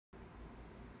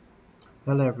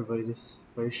Hello everybody, this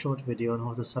very short video on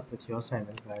how to submit your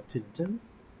assignment via Turnitin.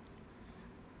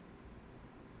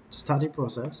 To start the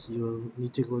process, you will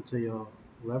need to go to your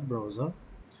web browser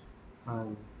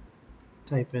and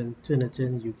type in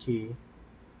turnitinuk.com.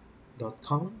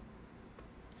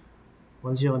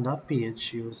 Once you're on that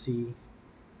page, you will see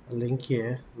a link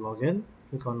here, login.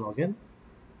 Click on login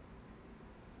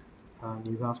and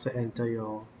you have to enter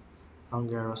your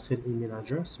Anglia Rustin email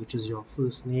address, which is your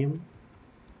first name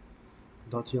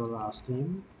dot your last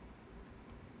name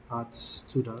at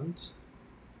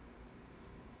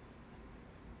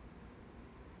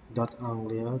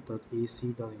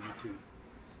student.anglia.ac.uk,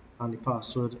 and the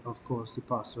password, of course, the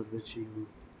password which you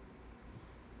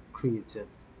created.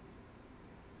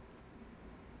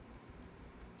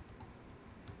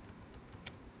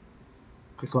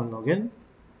 Click on login.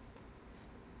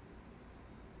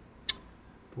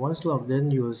 Once logged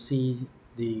in, you will see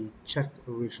the check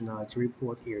originality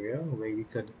report area where you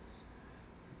could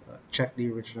check the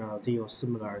originality or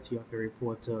similarity of your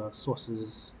report to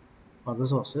sources, other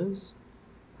sources,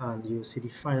 and you'll see the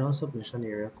final submission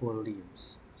area called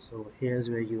leaves. So here's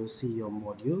where you'll see your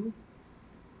module.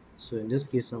 So in this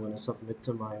case, I'm going to submit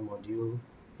to my module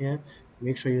here.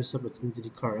 Make sure you submit into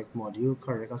the correct module,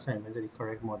 correct assignment to the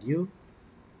correct module.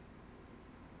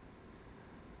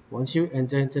 Once you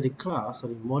enter into the class or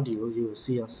the module, you will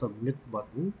see a submit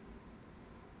button.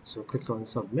 So click on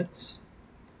submit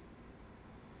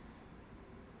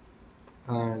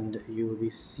and you will be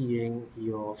seeing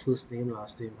your first name,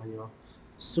 last name, and your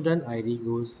student ID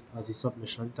goes as the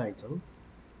submission title.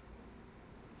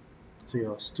 So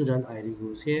your student ID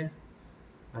goes here,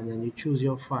 and then you choose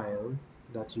your file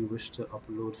that you wish to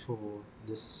upload for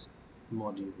this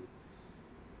module.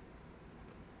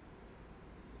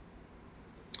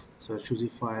 So choose a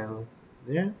file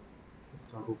there,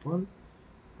 click on open,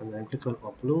 and then click on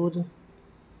upload.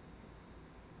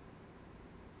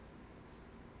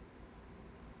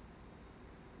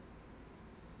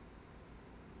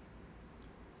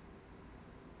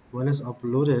 When it's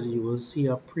uploaded, you will see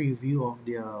a preview of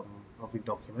the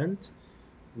document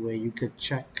where you could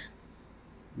check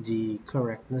the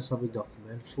correctness of the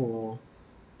document for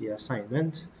the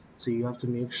assignment. So you have to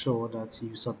make sure that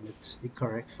you submit the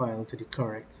correct file to the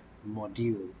correct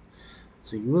module.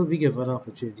 So you will be given an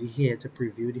opportunity here to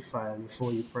preview the file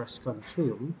before you press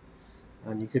confirm,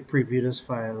 and you could preview this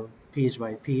file page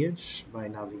by page by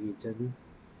navigating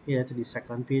here to the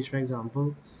second page. For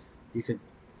example, you could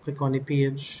click on the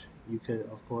page, you could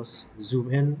of course zoom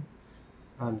in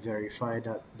and verify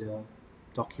that the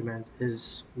document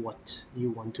is what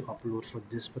you want to upload for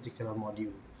this particular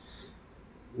module.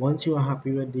 Once you are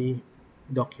happy with the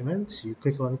document, you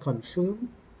click on confirm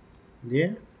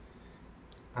there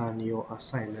and your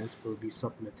assignment will be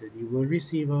submitted. You will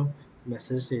receive a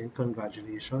message saying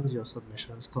congratulations, your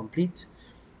submission is complete,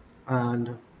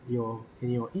 and in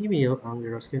your email,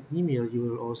 Anglia Rustin email, you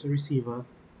will also receive a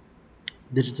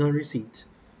digital receipt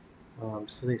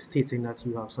stating that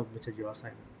you have submitted your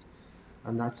assignment,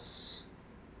 and that's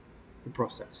the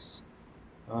process.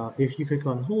 If you click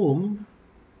on home,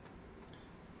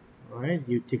 all right,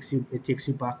 it takes you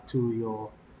back to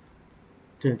your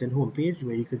Turnitin homepage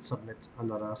where you could submit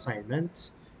another assignment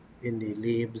in the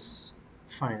labs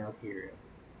final area.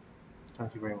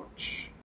 Thank you very much.